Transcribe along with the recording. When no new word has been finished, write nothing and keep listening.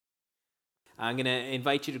I'm going to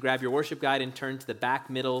invite you to grab your worship guide and turn to the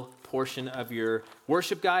back middle portion of your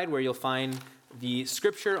worship guide where you'll find the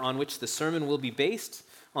scripture on which the sermon will be based.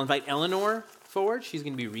 I'll invite Eleanor forward. She's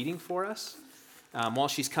going to be reading for us. While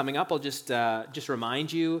she's coming up, I'll just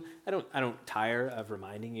remind you, I don't tire of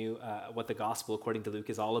reminding you what the gospel according to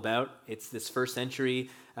Luke is all about. It's this first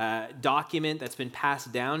century document that's been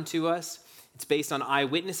passed down to us. It's based on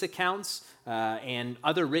eyewitness accounts and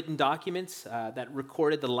other written documents that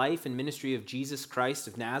recorded the life and ministry of Jesus Christ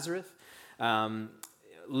of Nazareth.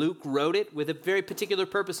 Luke wrote it with a very particular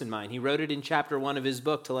purpose in mind. He wrote it in chapter 1 of his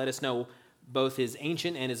book to let us know, both his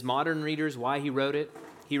ancient and his modern readers, why he wrote it.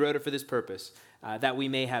 He wrote it for this purpose, that we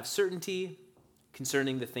may have certainty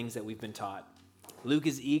concerning the things that we've been taught. Luke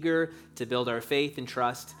is eager to build our faith and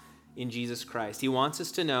trust in Jesus Christ. He wants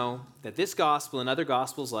us to know that this gospel and other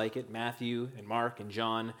gospels like it, Matthew and Mark and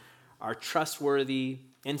John, are trustworthy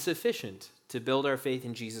and sufficient to build our faith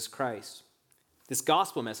in Jesus Christ. This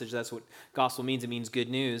gospel message, that's what gospel means. It means good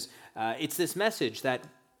news. It's this message that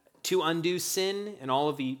to undo sin and all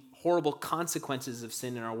of the horrible consequences of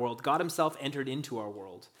sin in our world, God himself entered into our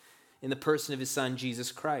world in the person of his son,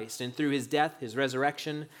 Jesus Christ. And through his death, his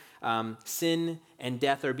resurrection, sin and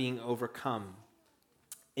death are being overcome.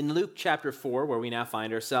 In Luke chapter 4, where we now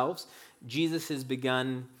find ourselves, Jesus has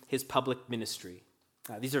begun his public ministry.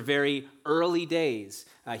 These are very early days.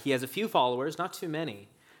 He has a few followers, not too many,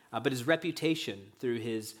 but his reputation through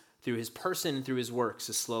his person, through his works,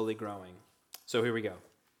 is slowly growing. So here we go.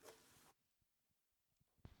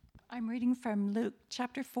 I'm reading from Luke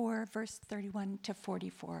chapter 4, verse 31 to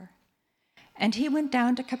 44. And he went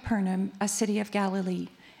down to Capernaum, a city of Galilee,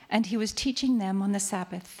 and he was teaching them on the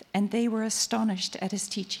Sabbath, and they were astonished at his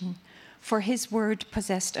teaching, for his word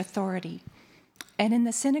possessed authority. And in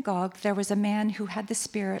the synagogue there was a man who had the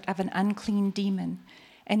spirit of an unclean demon,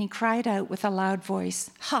 and he cried out with a loud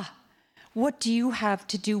voice, "Ha! What do you have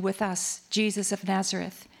to do with us, Jesus of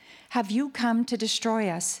Nazareth? Have you come to destroy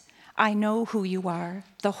us? I know who you are,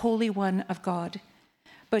 the Holy One of God."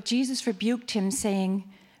 But Jesus rebuked him,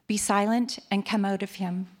 saying, "Be silent and come out of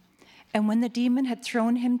him." And when the demon had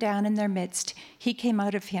thrown him down in their midst, he came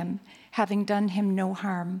out of him, having done him no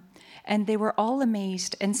harm. And they were all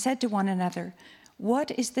amazed and said to one another,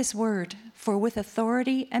 "What is this word? For with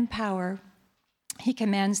authority and power he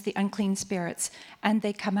commands the unclean spirits, and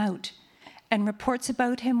they come out." And reports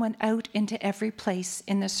about him went out into every place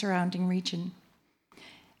in the surrounding region.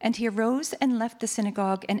 And he arose and left the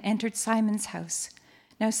synagogue and entered Simon's house.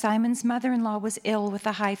 Now Simon's mother-in-law was ill with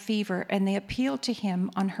a high fever, and they appealed to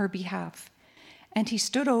him on her behalf. And he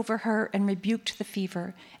stood over her and rebuked the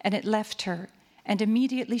fever, and it left her. And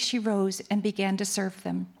immediately she rose and began to serve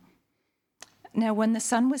them. Now when the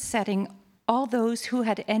sun was setting, all those who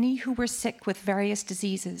had any who were sick with various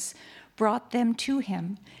diseases brought them to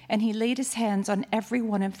him, and he laid his hands on every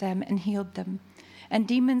one of them and healed them. And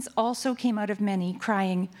demons also came out of many,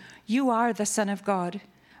 crying, "You are the Son of God."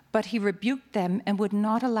 But he rebuked them and would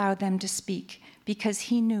not allow them to speak, because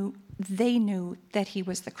they knew that he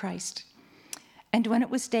was the Christ. And when it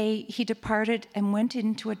was day, he departed and went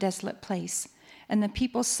into a desolate place. And the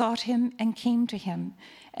people sought him and came to him,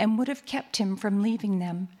 and would have kept him from leaving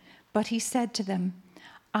them. But he said to them,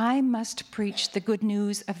 "I must preach the good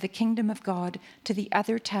news of the kingdom of God to the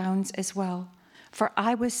other towns as well, for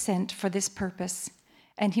I was sent for this purpose."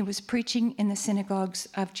 And he was preaching in the synagogues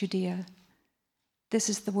of Judea. This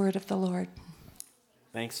is the word of the Lord.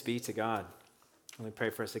 Thanks be to God. Let me pray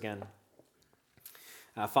for us again.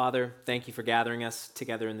 Father, thank you for gathering us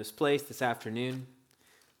together in this place this afternoon.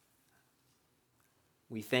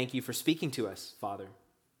 We thank you for speaking to us, Father,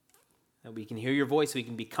 that we can hear your voice, we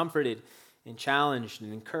can be comforted and challenged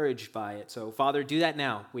and encouraged by it. So, Father, do that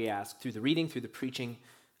now, we ask, through the reading, through the preaching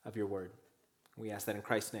of your word. We ask that in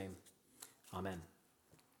Christ's name. Amen.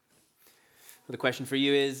 The question for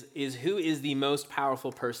you is who is the most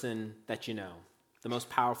powerful person that you know? The most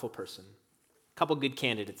powerful person. A couple good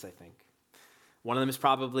candidates, I think. One of them is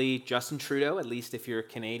probably Justin Trudeau, at least if you're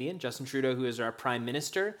Canadian. Justin Trudeau, who is our prime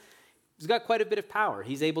minister, he's got quite a bit of power.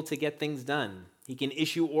 He's able to get things done. He can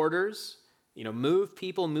issue orders, move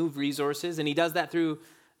people, move resources, and he does that through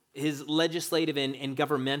his legislative and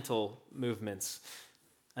governmental movements.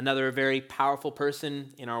 Another very powerful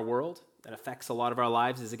person in our world that affects a lot of our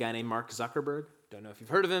lives is a guy named Mark Zuckerberg. Don't know if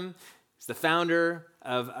you've heard of him. He's the founder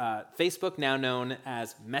of Facebook, now known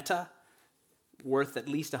as Meta, worth at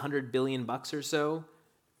least $100 billion or so.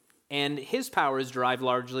 And his power is derived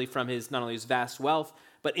largely from not only his vast wealth,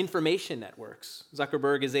 but information networks.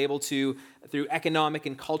 Zuckerberg is able to, through economic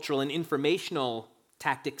and cultural and informational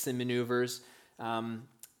tactics and maneuvers,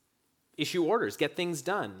 issue orders, get things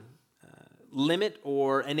done. limit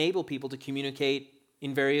or enable people to communicate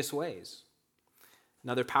in various ways.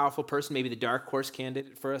 Another powerful person, maybe the dark horse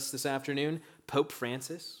candidate for us this afternoon, Pope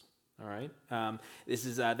Francis. All right. This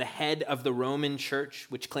is the head of the Roman Church,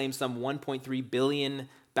 which claims some 1.3 billion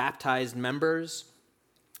baptized members.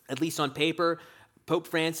 At least on paper, Pope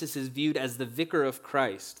Francis is viewed as the vicar of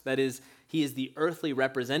Christ. That is, he is the earthly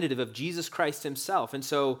representative of Jesus Christ himself. And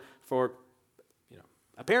so for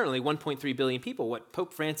apparently 1.3 billion people, what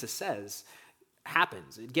Pope Francis says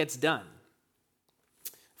happens. It gets done.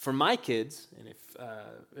 For my kids, and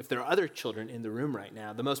if there are other children in the room right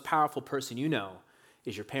now, the most powerful person you know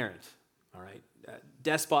is your parent, all right?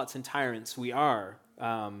 Despots and tyrants we are,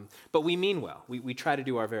 but we mean well. We try to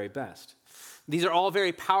do our very best. These are all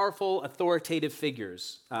very powerful, authoritative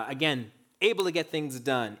figures. Again, able to get things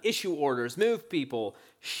done, issue orders, move people,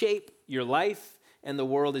 shape your life and the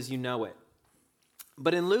world as you know it.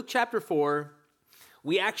 But in Luke chapter 4,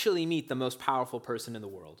 we actually meet the most powerful person in the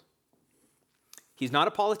world. He's not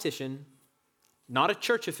a politician, not a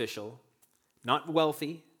church official, not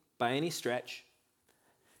wealthy by any stretch.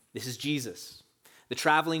 This is Jesus, the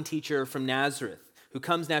traveling teacher from Nazareth, who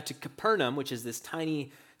comes now to Capernaum, which is this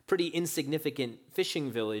tiny, pretty insignificant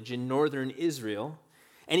fishing village in northern Israel.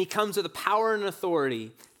 And he comes with a power and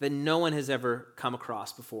authority that no one has ever come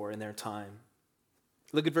across before in their time.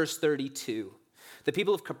 Look at verse 32. The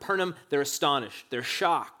people of Capernaum, they're astonished. They're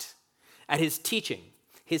shocked at his teaching.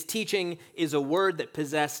 His teaching is a word that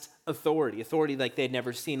possessed authority like they had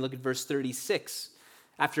never seen. Look at verse 36.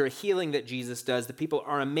 After a healing that Jesus does, the people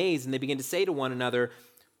are amazed and they begin to say to one another,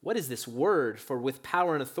 "What is this word? For with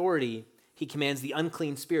power and authority, he commands the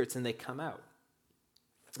unclean spirits and they come out."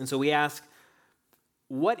 And so we ask,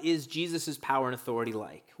 what is Jesus' power and authority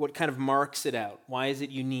like? What kind of marks it out? Why is it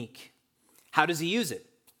unique? How does he use it?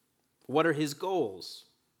 What are his goals?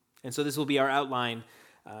 And so this will be our outline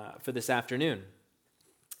for this afternoon.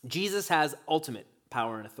 Jesus has ultimate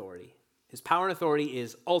power and authority. His power and authority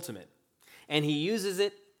is ultimate, and he uses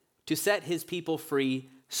it to set his people free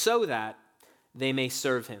so that they may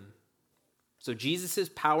serve him. So Jesus'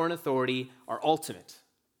 power and authority are ultimate.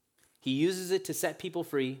 He uses it to set people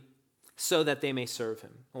free so that they may serve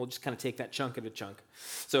him. And we'll just kind of take that chunk at a chunk.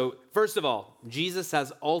 So first of all, Jesus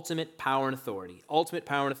has ultimate power and authority. Ultimate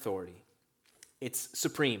power and authority. It's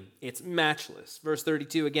supreme. It's matchless. Verse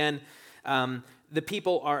 32 again, the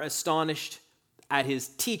people are astonished at his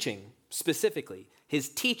teaching specifically. His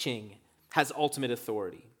teaching has ultimate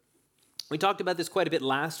authority. We talked about this quite a bit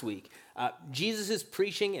last week. Jesus'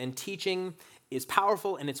 preaching and teaching is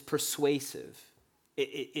powerful and it's persuasive.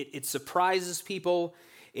 It surprises people.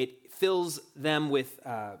 It fills them with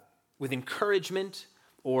encouragement,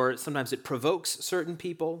 or sometimes it provokes certain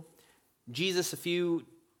people. Jesus, a few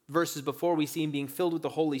verses before, we see him being filled with the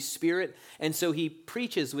Holy Spirit, and so he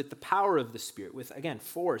preaches with the power of the Spirit, with, again,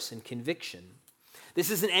 force and conviction. This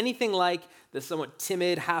isn't anything like the somewhat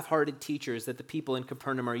timid, half-hearted teachers that the people in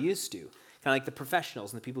Capernaum are used to, kind of like the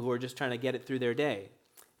professionals and the people who are just trying to get it through their day.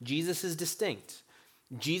 Jesus is distinct.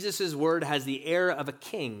 Jesus' word has the air of a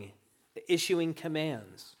king, issuing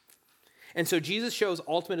commands. And so Jesus shows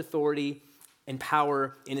ultimate authority and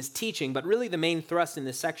power in his teaching, but really the main thrust in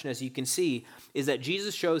this section, as you can see, is that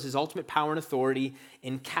Jesus shows his ultimate power and authority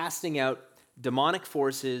in casting out demonic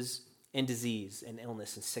forces and disease and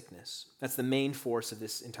illness and sickness. That's the main force of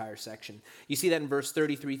this entire section. You see that in verse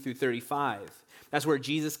 33 through 35. That's where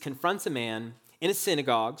Jesus confronts a man in a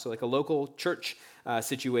synagogue, so like a local church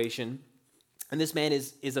situation, and this man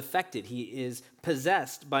is affected. He is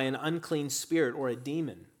possessed by an unclean spirit or a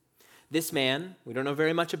demon. This man, we don't know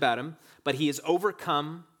very much about him, but he is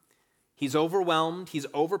overcome, he's overwhelmed, he's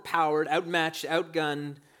overpowered, outmatched,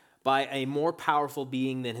 outgunned by a more powerful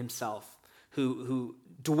being than himself, who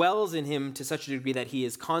dwells in him to such a degree that he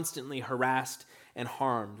is constantly harassed and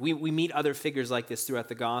harmed. We meet other figures like this throughout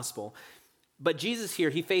the gospel. But Jesus here,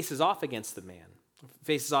 he faces off against the man,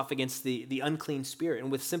 faces off against the unclean spirit,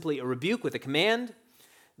 and with simply a rebuke, with a command,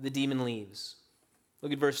 the demon leaves.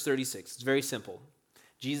 Look at verse 36. It's very simple.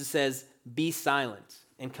 Jesus says, "Be silent,"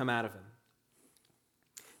 and come out of him.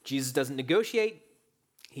 Jesus doesn't negotiate.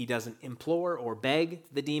 He doesn't implore or beg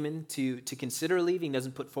the demon to consider leaving. He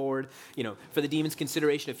doesn't put forward, for the demon's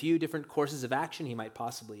consideration a few different courses of action he might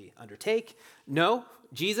possibly undertake. No,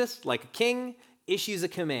 Jesus, like a king, issues a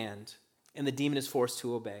command, and the demon is forced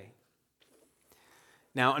to obey.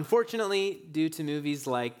 Now, unfortunately, due to movies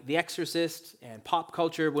like The Exorcist and pop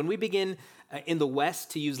culture, when we begin in the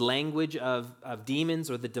West to use language of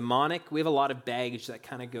demons or the demonic, we have a lot of baggage that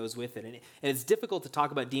kind of goes with it. And it's difficult to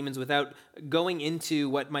talk about demons without going into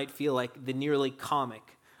what might feel like the nearly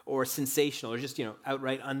comic or sensational or just,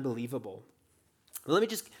 outright unbelievable. Let me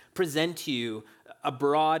just present to you a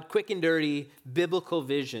broad, quick and dirty biblical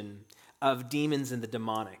vision of demons and the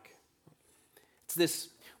demonic. It's this: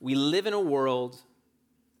 we live in a world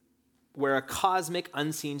where a cosmic,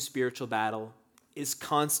 unseen spiritual battle is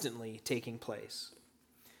constantly taking place.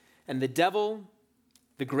 And the devil,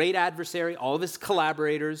 the great adversary, all of his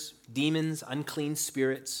collaborators, demons, unclean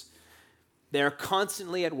spirits, they are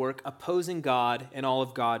constantly at work opposing God and all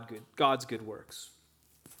of God's good works.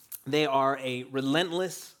 They are a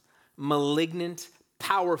relentless, malignant,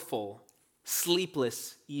 powerful,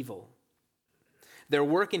 sleepless evil. Their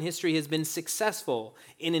work in history has been successful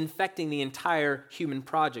in infecting the entire human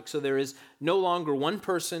project. So there is no longer one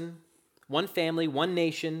person, one family, one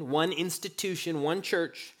nation, one institution, one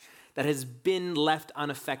church that has been left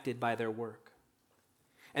unaffected by their work.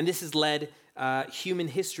 And this has led human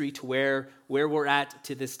history to where we're at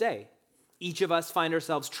to this day. Each of us find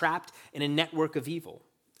ourselves trapped in a network of evil,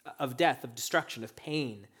 of death, of destruction, of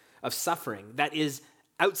pain, of suffering that is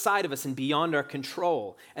outside of us and beyond our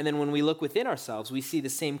control. And then when we look within ourselves, we see the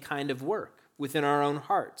same kind of work within our own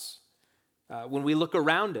hearts. When we look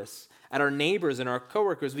around us at our neighbors and our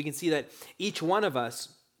coworkers, we can see that each one of us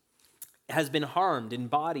has been harmed in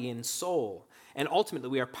body and soul. And ultimately,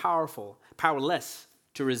 we are powerless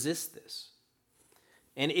to resist this.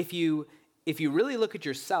 And if you really look at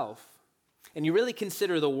yourself and you really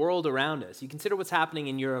consider the world around us, you consider what's happening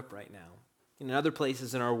in Europe right now, and in other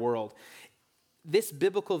places in our world, this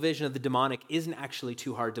biblical vision of the demonic isn't actually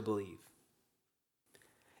too hard to believe.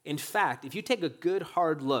 In fact, if you take a good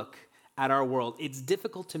hard look at our world, it's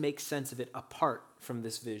difficult to make sense of it apart from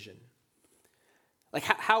this vision. Like,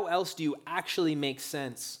 how else do you actually make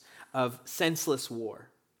sense of senseless war,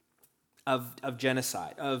 of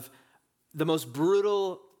genocide, of the most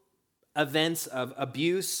brutal events of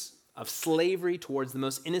abuse, of slavery towards the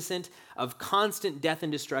most innocent, of constant death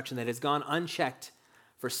and destruction that has gone unchecked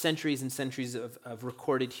for centuries and centuries of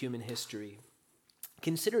recorded human history?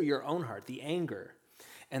 Consider your own heart, the anger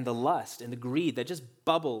and the lust and the greed that just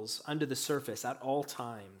bubbles under the surface at all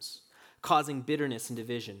times, causing bitterness and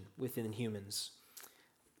division within humans.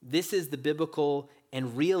 This is the biblical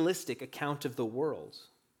and realistic account of the world,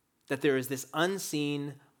 that there is this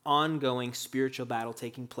unseen, ongoing spiritual battle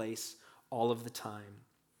taking place all of the time.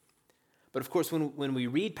 But of course, when we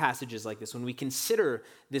read passages like this, when we consider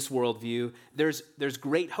this worldview, there's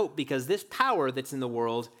great hope, because this power that's in the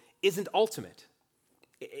world isn't ultimate.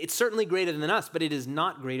 It's certainly greater than us, but it is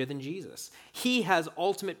not greater than Jesus. He has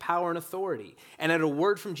ultimate power and authority. And at a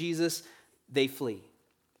word from Jesus, they flee.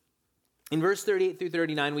 In verse 38 through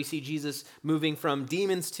 39, we see Jesus moving from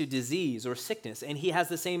demons to disease or sickness, and he has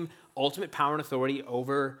the same ultimate power and authority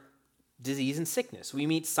over disease and sickness. We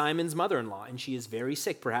meet Simon's mother-in-law, and she is very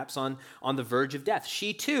sick, perhaps on the verge of death.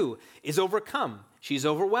 She too is overcome. She's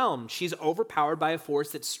overwhelmed. She's overpowered by a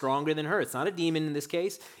force that's stronger than her. It's not a demon in this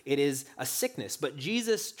case. It is a sickness. But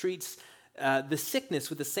Jesus treats the sickness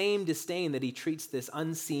with the same disdain that he treats this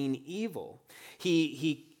unseen evil.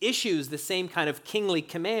 He issues the same kind of kingly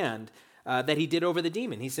command that he did over the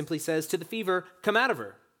demon. He simply says to the fever, "Come out of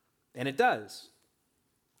her," and it does.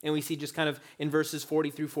 And we see just kind of in verses 40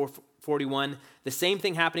 through 41, the same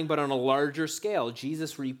thing happening, but on a larger scale.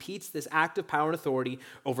 Jesus repeats this act of power and authority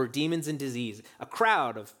over demons and disease. A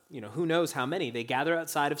crowd of, who knows how many, they gather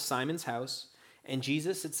outside of Simon's house, and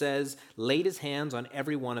Jesus, it says, laid his hands on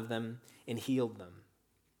every one of them and healed them.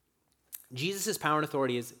 Jesus' power and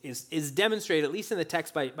authority is demonstrated, at least in the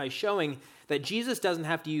text, by showing that Jesus doesn't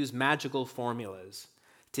have to use magical formulas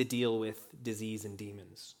to deal with disease and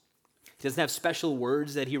demons. He doesn't have special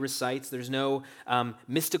words that he recites. There's no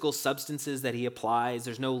mystical substances that he applies.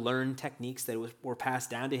 There's no learned techniques that were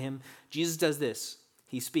passed down to him. Jesus does this.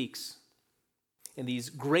 He speaks. And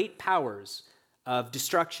these great powers of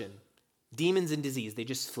destruction, demons and disease, they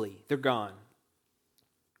just flee. They're gone.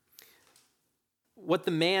 What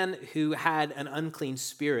the man who had an unclean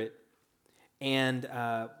spirit and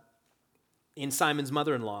in Simon's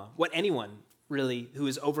mother-in-law, what anyone really who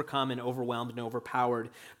is overcome and overwhelmed and overpowered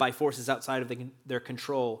by forces outside of their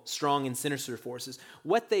control, strong and sinister forces,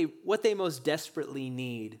 what they most desperately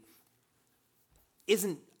need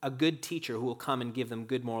isn't a good teacher who will come and give them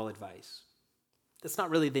good moral advice. That's not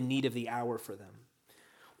really the need of the hour for them.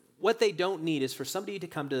 What they don't need is for somebody to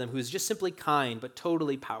come to them who is just simply kind but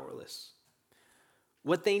totally powerless.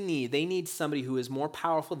 What they need somebody who is more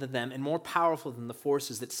powerful than them and more powerful than the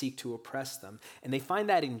forces that seek to oppress them. And they find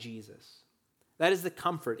that in Jesus. That is the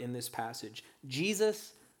comfort in this passage.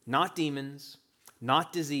 Jesus, not demons,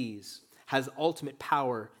 not disease, has ultimate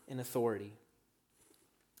power and authority.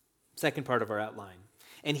 Second part of our outline.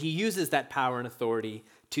 And he uses that power and authority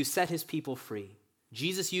to set his people free.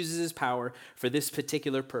 Jesus uses his power for this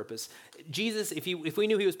particular purpose. Jesus, if we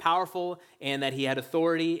knew he was powerful and that he had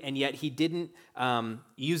authority and yet he didn't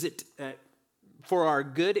use it for our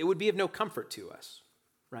good, it would be of no comfort to us,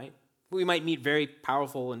 right? We might meet very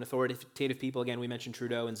powerful and authoritative people. Again, we mentioned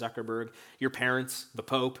Trudeau and Zuckerberg, your parents, the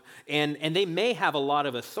Pope, and they may have a lot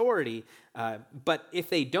of authority, but if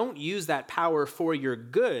they don't use that power for your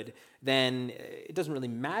good, then it doesn't really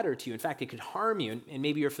matter to you. In fact, it could harm you. And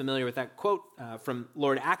maybe you're familiar with that quote from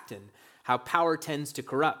Lord Acton, how power tends to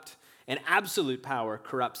corrupt, and absolute power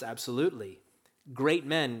corrupts absolutely. Great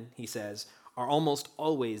men, he says, are almost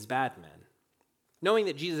always bad men. Knowing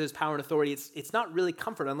that Jesus has power and authority, it's not really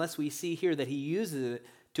comfort unless we see here that he uses it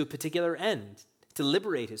to a particular end, to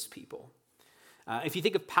liberate his people. If you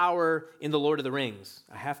think of power in the Lord of the Rings,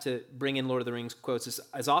 I have to bring in Lord of the Rings quotes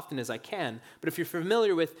as often as I can, but if you're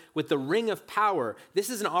familiar with the ring of power,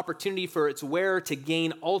 this is an opportunity for its wearer to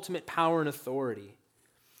gain ultimate power and authority.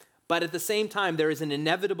 But at the same time, there is an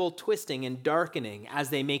inevitable twisting and darkening as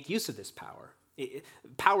they make use of this power.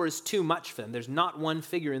 Power is too much for them. There's not one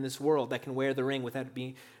figure in this world that can wear the ring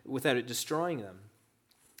without it destroying them.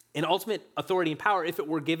 And ultimate authority and power, if it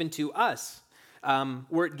were given to us,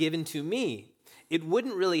 were it given to me, it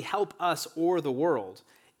wouldn't really help us or the world.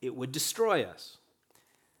 It would destroy us.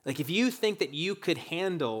 Like if you think that you could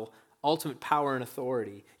handle ultimate power and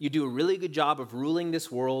authority, you do a really good job of ruling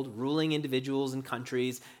this world, ruling individuals and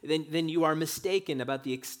countries, then you are mistaken about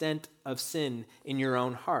the extent of sin in your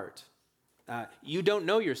own heart. You don't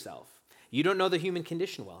know yourself. You don't know the human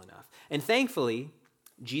condition well enough. And thankfully,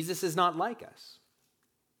 Jesus is not like us.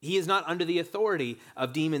 He is not under the authority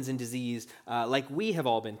of demons and disease like we have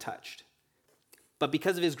all been touched. But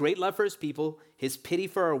because of his great love for his people, his pity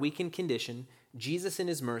for our weakened condition, Jesus in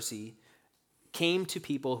his mercy came to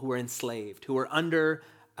people who were enslaved, who were under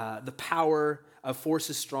the power of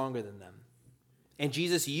forces stronger than them. And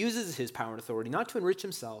Jesus uses his power and authority not to enrich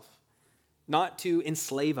himself, not to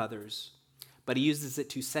enslave others, but he uses it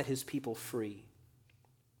to set his people free.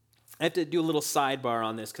 I have to do a little sidebar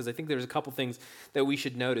on this because I think there's a couple things that we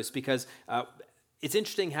should notice because it's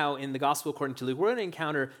interesting how in the Gospel according to Luke, we're going to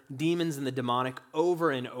encounter demons and the demonic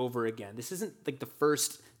over and over again. This isn't like the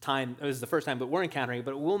first time, it was the first time, but we're encountering it,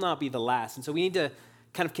 but it will not be the last. And so we need to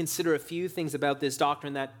kind of consider a few things about this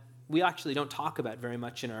doctrine that we actually don't talk about very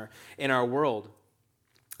much in our world.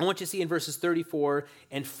 I want you to see in verses 34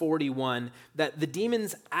 and 41 that the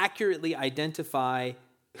demons accurately identify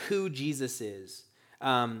who Jesus is.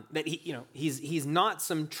 That he's not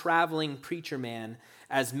some traveling preacher man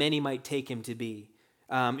as many might take him to be.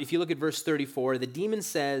 If you look at verse 34, the demon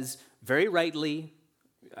says very rightly,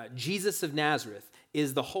 Jesus of Nazareth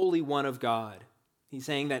is the Holy One of God. He's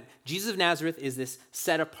saying that Jesus of Nazareth is this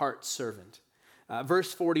set-apart servant.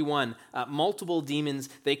 Verse 41, multiple demons,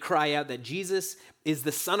 they cry out that Jesus is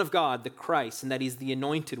the Son of God, the Christ, and that he's the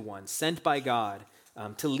anointed one, sent by God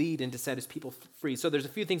to lead and to set his people free. So there's a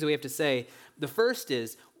few things that we have to say. The first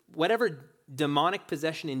is, whatever demonic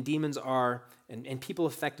possession and demons are, and people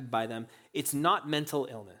affected by them, it's not mental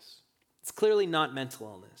illness. It's clearly not mental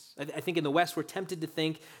illness. I think in the West, we're tempted to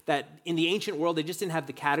think that in the ancient world, they just didn't have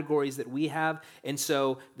the categories that we have, and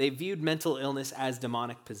so they viewed mental illness as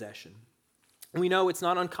demonic possession. We know it's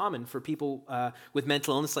not uncommon for people with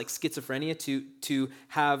mental illness like schizophrenia to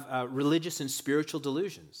have religious and spiritual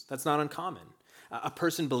delusions. That's not uncommon. A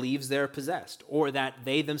person believes they're possessed, or that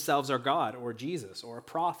they themselves are God or Jesus or a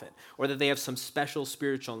prophet, or that they have some special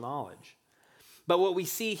spiritual knowledge. But what we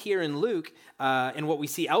see here in Luke and what we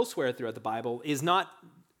see elsewhere throughout the Bible is not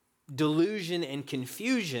delusion and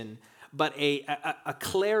confusion, but a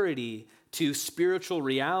clarity to spiritual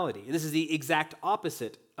reality. This is the exact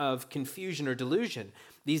opposite of confusion or delusion.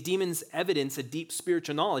 These demons evidence a deep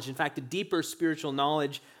spiritual knowledge. In fact, a deeper spiritual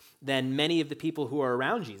knowledge than many of the people who are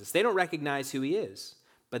around Jesus. They don't recognize who he is.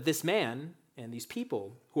 But this man and these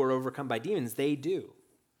people who are overcome by demons, they do.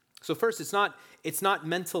 So first, it's not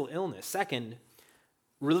mental illness. Second,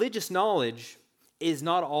 religious knowledge is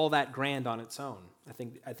not all that grand on its own. I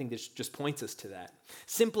think this just points us to that.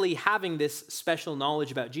 Simply having this special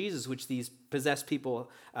knowledge about Jesus, which these possessed people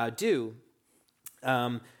do,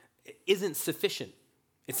 isn't sufficient.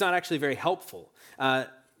 It's not actually very helpful.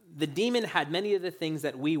 The demon had many of the things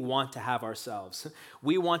that we want to have ourselves.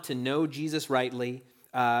 We want to know Jesus rightly.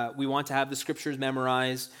 We want to have the scriptures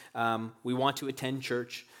memorized. We want to attend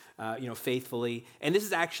church, faithfully. And this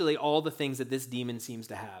is actually all the things that this demon seems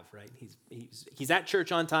to have, right? He's at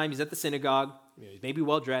church on time. He's at the synagogue. He's maybe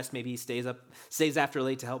well dressed. Maybe he stays after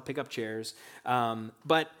late to help pick up chairs.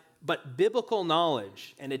 But biblical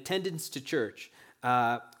knowledge and attendance to church,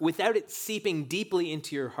 without it seeping deeply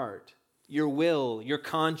into your heart, your will, your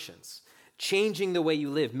conscience, changing the way you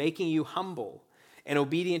live, making you humble and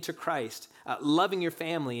obedient to Christ, loving your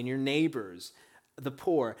family and your neighbors, the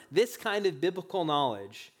poor. This kind of biblical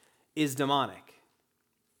knowledge is demonic.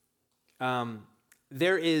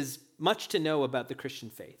 There is much to know about the Christian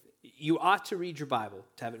faith. You ought to read your Bible,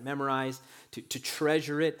 to have it memorized, to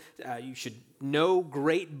treasure it. You should know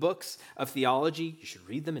great books of theology. You should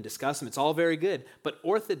read them and discuss them. It's all very good. But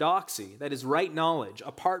orthodoxy, that is right knowledge,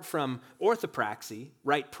 apart from orthopraxy,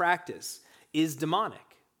 right practice, is demonic.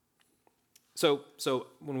 So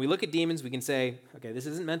when we look at demons, we can say, okay, this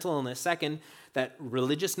isn't mental illness. Second, that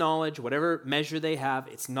religious knowledge, whatever measure they have,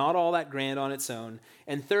 it's not all that grand on its own.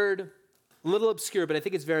 And third, a little obscure, but I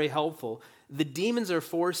think it's very helpful, the demons are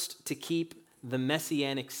forced to keep the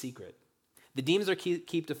messianic secret. The demons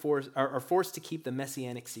are forced to keep the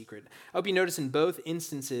messianic secret. I hope you notice in both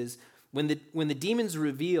instances, when the demons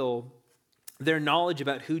reveal their knowledge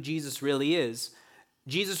about who Jesus really is,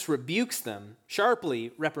 Jesus rebukes them,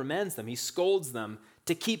 sharply reprimands them, he scolds them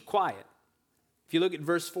to keep quiet. If you look at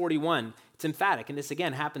verse 41, it's emphatic, and this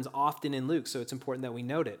again happens often in Luke, so it's important that we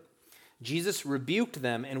note it. Jesus rebuked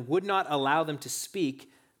them and would not allow them to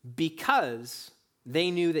speak because they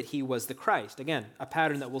knew that he was the Christ. Again, a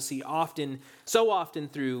pattern that we'll see so often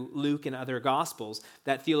through Luke and other Gospels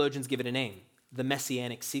that theologians give it a name, the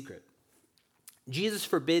messianic secret. Jesus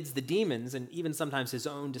forbids the demons, and even sometimes his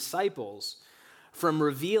own disciples, from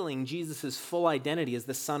revealing Jesus' full identity as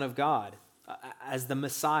the Son of God, as the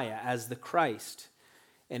Messiah, as the Christ.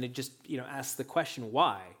 And it just, asks the question,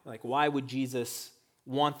 why? Like, why would Jesus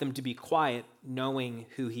want them to be quiet knowing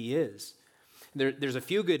who he is? There's a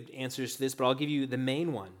few good answers to this, but I'll give you the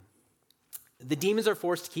main one. The demons are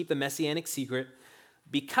forced to keep the messianic secret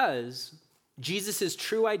because Jesus'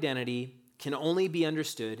 true identity can only be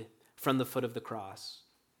understood from the foot of the cross.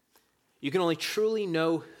 You can only truly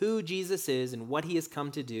know who Jesus is and what he has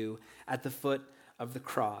come to do at the foot of the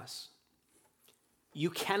cross.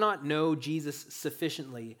 You cannot know Jesus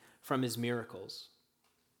sufficiently from his miracles.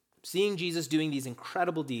 Seeing Jesus doing these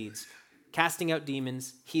incredible deeds, casting out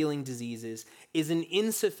demons, healing diseases, is an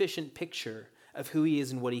insufficient picture of who he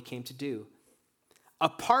is and what he came to do.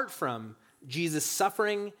 Apart from Jesus'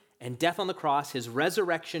 suffering and death on the cross, his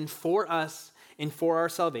resurrection for us and for our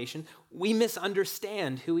salvation, we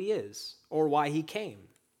misunderstand who he is or why he came.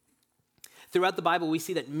 Throughout the Bible, we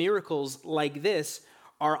see that miracles like this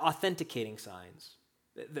are authenticating signs.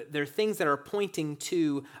 They're things that are pointing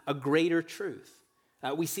to a greater truth.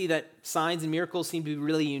 We see that signs and miracles seem to be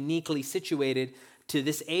really uniquely situated to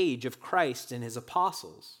this age of Christ and his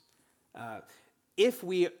apostles. If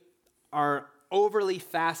we are overly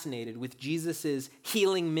fascinated with Jesus'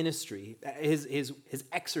 healing ministry, his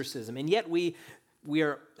exorcism, and yet we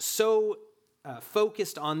are so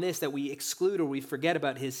focused on this that we exclude or we forget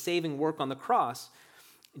about his saving work on the cross,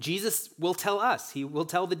 Jesus will tell us, he will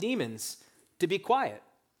tell the demons to be quiet.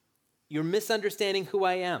 You're misunderstanding who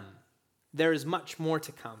I am. There is much more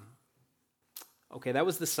to come. Okay, that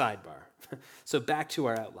was the sidebar. So back to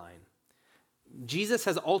our outline. Jesus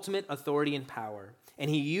has ultimate authority and power, and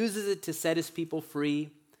he uses it to set his people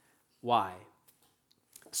free. Why?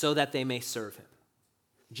 So that they may serve him.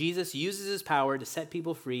 Jesus uses his power to set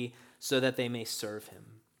people free so that they may serve him.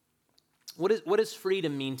 What does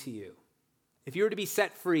freedom mean to you? If you were to be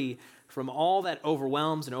set free from all that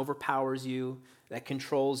overwhelms and overpowers you, that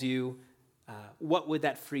controls you, what would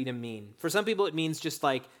that freedom mean? For some people, it means just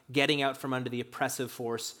like getting out from under the oppressive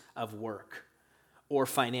force of work or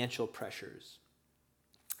financial pressures.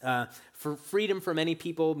 For freedom for many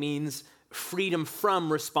people means freedom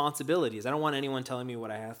from responsibilities. I don't want anyone telling me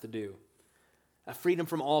what I have to do. Freedom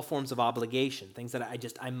from all forms of obligation, things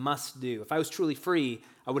that I must do. If I was truly free,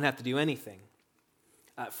 I wouldn't have to do anything.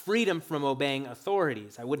 Freedom from obeying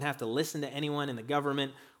authorities. I wouldn't have to listen to anyone in the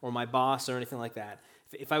government or my boss or anything like that.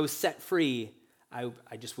 If I was set free,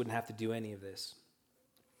 I just wouldn't have to do any of this.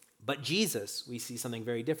 But Jesus, we see something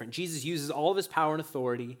very different. Jesus uses all of his power and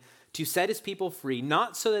authority to set his people free,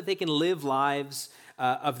 not so that they can live lives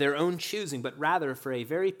of their own choosing, but rather for a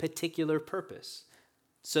very particular purpose,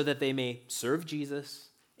 so that they may serve Jesus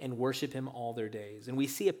and worship him all their days. And we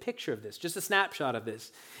see a picture of this, just a snapshot of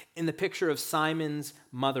this, in the picture of Simon's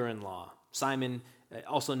mother-in-law. Simon,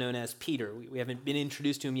 also known as Peter. We haven't been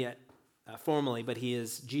introduced to him yet formally, but he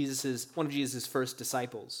is one of Jesus' first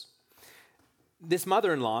disciples. This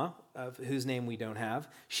mother-in-law, of whose name we don't have,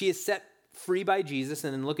 she is set free by Jesus,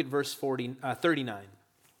 and then look at verse 39.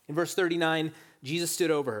 In verse 39, Jesus stood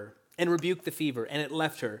over her and rebuked the fever, and it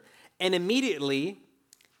left her. And immediately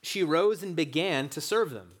she rose and began to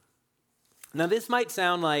serve them. Now this might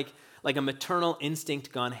sound like like a maternal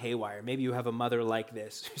instinct gone haywire. Maybe you have a mother like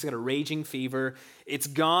this. She's got a raging fever. It's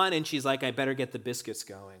gone, and she's like, I better get the biscuits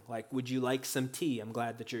going. Like, would you like some tea? I'm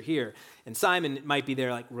glad that you're here. And Simon might be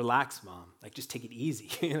there like, relax, Mom. Like, just take it easy.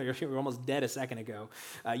 You're almost dead a second ago.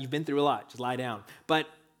 You've been through a lot. Just lie down. But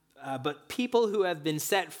people who have been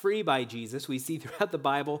set free by Jesus, we see throughout the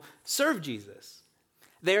Bible, serve Jesus.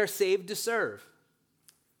 They are saved to serve.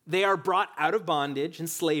 They are brought out of bondage and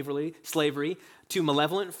slavery to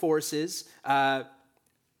malevolent forces and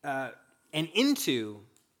into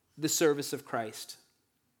the service of Christ.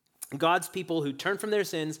 God's people who turn from their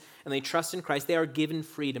sins and they trust in Christ, they are given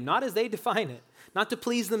freedom, not as they define it, not to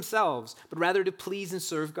please themselves, but rather to please and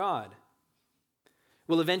serve God.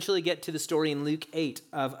 We'll eventually get to the story in Luke 8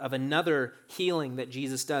 of another healing that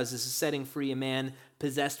Jesus does. This is setting free a man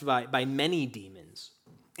possessed by many demons.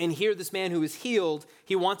 And here, this man who is healed,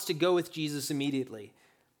 he wants to go with Jesus immediately.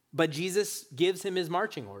 But Jesus gives him his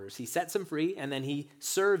marching orders. He sets him free, and then he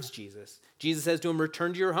serves Jesus. Jesus says to him,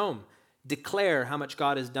 return to your home. Declare how much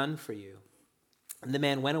God has done for you. And the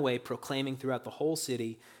man went away proclaiming throughout the whole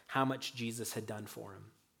city how much Jesus had done for him.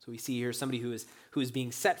 So we see here somebody who is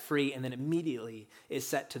being set free and then immediately is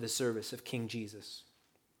set to the service of King Jesus.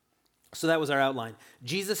 So that was our outline.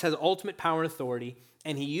 Jesus has ultimate power and authority,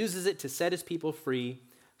 and he uses it to set his people free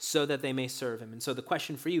so that they may serve him. And so the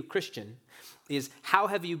question for you, Christian, is how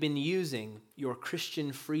have you been using your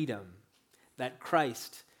Christian freedom that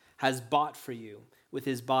Christ has bought for you with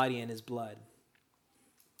his body and his blood?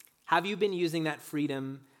 Have you been using that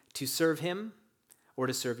freedom to serve him or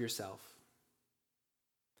to serve yourself?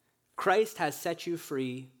 Christ has set you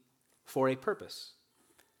free for a purpose,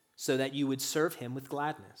 so that you would serve him with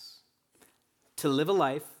gladness, to live a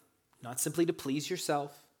life not simply to please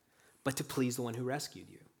yourself, but to please the one who rescued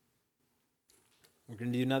you. We're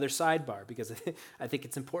going to do another sidebar because I think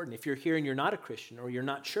it's important. If you're here and you're not a Christian, or you're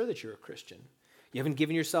not sure that you're a Christian, you haven't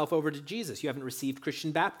given yourself over to Jesus, you haven't received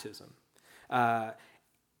Christian baptism, I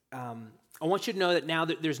want you to know that now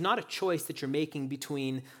that there's not a choice that you're making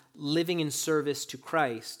between living in service to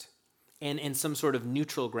Christ and some sort of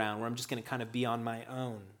neutral ground where I'm just going to kind of be on my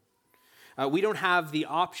own. We don't have the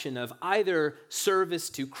option of either service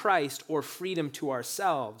to Christ or freedom to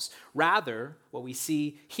ourselves. Rather, what we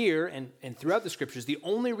see here and throughout the scriptures, the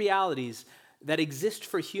only realities that exist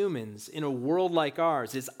for humans in a world like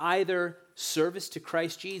ours is either service to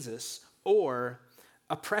Christ Jesus or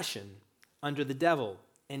oppression under the devil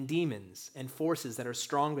and demons and forces that are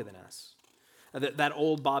stronger than us. That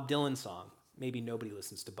old Bob Dylan song, maybe nobody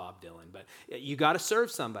listens to Bob Dylan, but you got to serve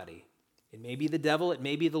somebody. It may be the devil, it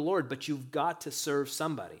may be the Lord, but you've got to serve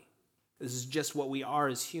somebody. This is just what we are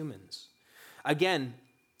as humans. Again,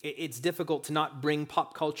 it's difficult to not bring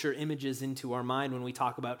pop culture images into our mind when we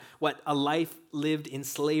talk about what a life lived in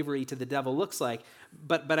slavery to the devil looks like.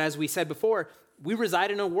 But as we said before, we reside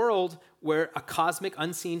in a world where a cosmic,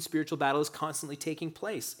 unseen spiritual battle is constantly taking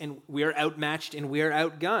place, and we are outmatched and we are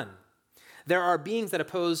outgunned. There are beings that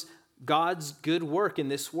oppose God's good work in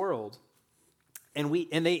this world, and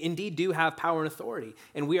they indeed do have power and authority,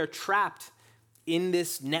 and we are trapped in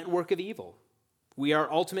this network of evil. We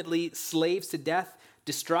are ultimately slaves to death,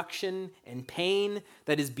 destruction, and pain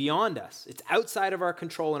that is beyond us. It's outside of our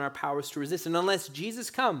control and our powers to resist. And unless Jesus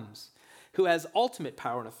comes, who has ultimate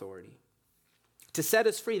power and authority, to set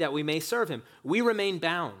us free that we may serve him, we remain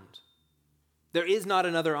bound. There is not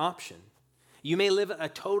another option. You may live a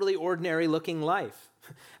totally ordinary looking life.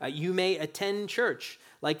 You may attend church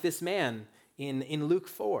like this man in Luke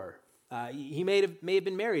 4. He may have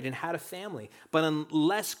been married and had a family. But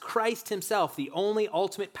unless Christ himself, the only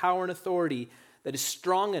ultimate power and authority that is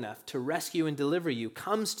strong enough to rescue and deliver you,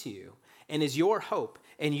 comes to you and is your hope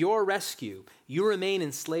and your rescue, you remain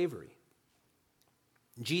in slavery.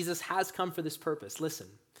 Jesus has come for this purpose. Listen,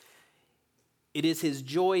 it is his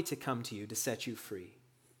joy to come to you to set you free,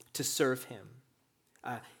 to serve him.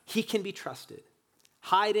 He can be trusted.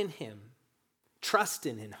 Hide in him. Trust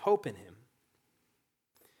in him. Hope in him.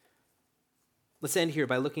 Let's end here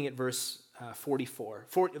by looking at verse 44.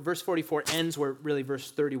 Verse 44 ends where really verse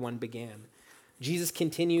 31 began. Jesus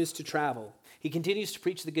continues to travel. He continues to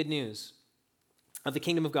preach the good news of the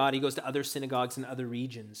kingdom of God. He goes to other synagogues in other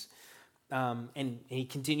regions. And he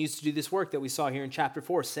continues to do this work that we saw here in chapter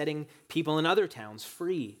 4, setting people in other towns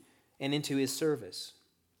free and into his service.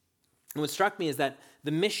 And what struck me is that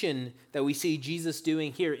the mission that we see Jesus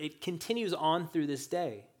doing here, it continues on through this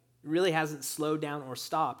day. It really hasn't slowed down or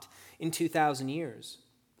stopped in 2,000 years.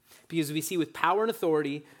 Because we see with power and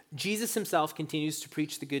authority, Jesus himself continues to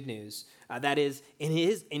preach the good news. That is, in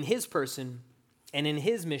his person and in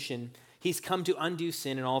his mission, he's come to undo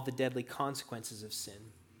sin and all of the deadly consequences of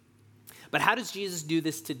sin. But how does Jesus do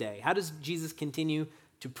this today? How does Jesus continue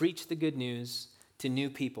to preach the good news to new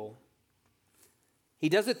people? He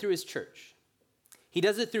does it through his church. He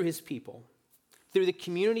does it through his people, through the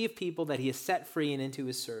community of people that he has set free and into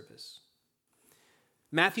his service.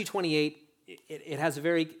 Matthew 28, it has a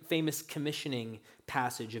very famous commissioning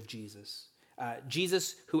passage of Jesus.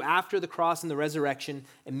 Jesus, who after the cross and the resurrection,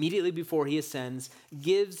 immediately before he ascends,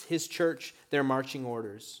 gives his church their marching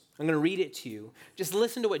orders. I'm going to read it to you. Just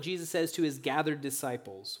listen to what Jesus says to his gathered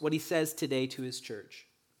disciples, what he says today to his church.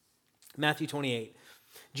 Matthew 28.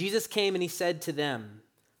 Jesus came and he said to them,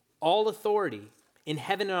 "All authority in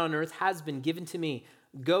heaven and on earth has been given to me.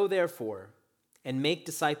 Go therefore and make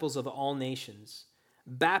disciples of all nations,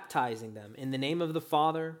 baptizing them in the name of the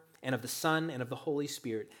Father and of the Son and of the Holy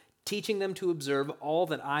Spirit, teaching them to observe all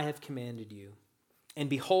that I have commanded you. And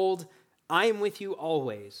behold, I am with you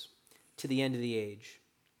always to the end of the age."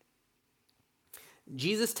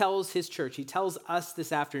 Jesus tells his church, he tells us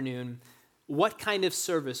this afternoon, what kind of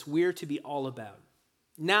service we're to be all about.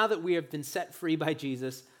 Now that we have been set free by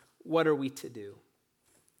Jesus, what are we to do?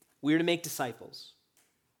 We are to make disciples.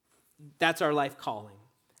 That's our life calling.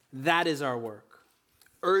 That is our work.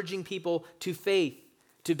 Urging people to faith,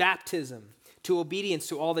 to baptism, to obedience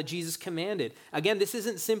to all that Jesus commanded. Again, this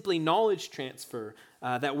isn't simply knowledge transfer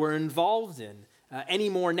that we're involved in any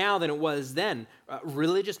more now than it was then.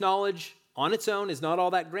 Religious knowledge on its own is not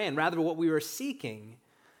all that grand. Rather, what we are seeking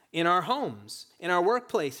in our homes, in our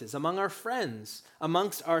workplaces, among our friends,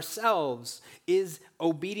 amongst ourselves, is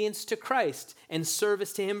obedience to Christ and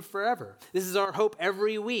service to him forever. This is our hope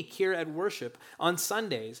every week here at worship on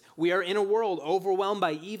Sundays. We are in a world overwhelmed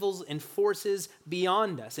by evils and forces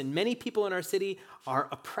beyond us, and many people in our city are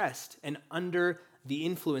oppressed and under the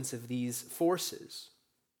influence of these forces.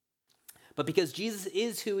 But because Jesus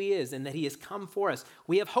is who he is and that he has come for us,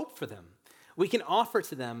 we have hope for them. We can offer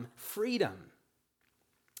to them freedom.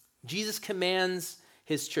 Jesus commands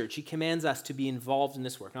his church. He commands us to be involved in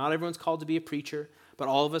this work. Not everyone's called to be a preacher, but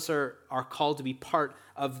all of us are called to be part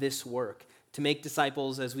of this work, to make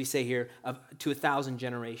disciples, as we say here, to 1,000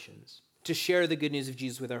 generations, to share the good news of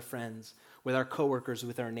Jesus with our friends, with our coworkers,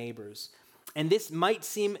 with our neighbors. And this might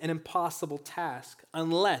seem an impossible task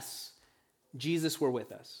unless Jesus were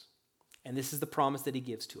with us. And this is the promise that he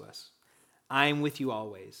gives to us. I am with you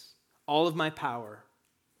always. All of my power,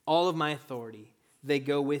 all of my authority, they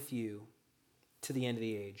go with you to the end of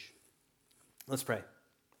the age. Let's pray.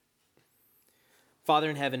 Father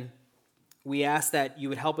in heaven, we ask that you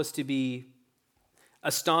would help us to be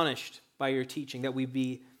astonished by your teaching, that we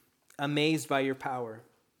be amazed by your power.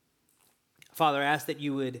 Father, I ask that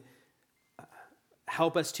you would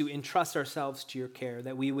help us to entrust ourselves to your care,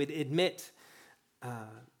 that we would admit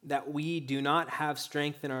that we do not have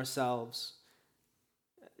strength in ourselves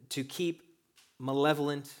to keep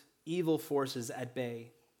malevolent, evil forces at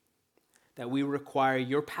bay, that we require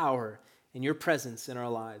your power and your presence in our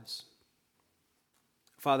lives.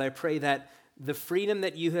 Father, I pray that the freedom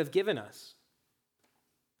that you have given us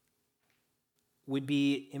would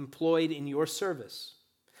be employed in your service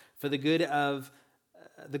for the good of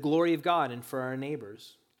the glory of God and for our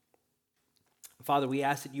neighbors. Father, we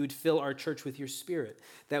ask that you would fill our church with your Spirit,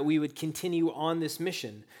 that we would continue on this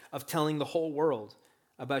mission of telling the whole world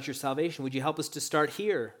about your salvation. Would you help us to start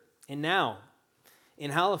here and now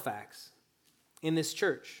in Halifax, in this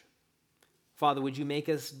church? Father, would you make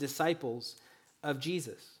us disciples of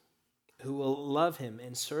Jesus who will love him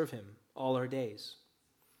and serve him all our days?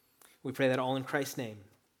 We pray that all in Christ's name.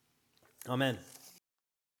 Amen.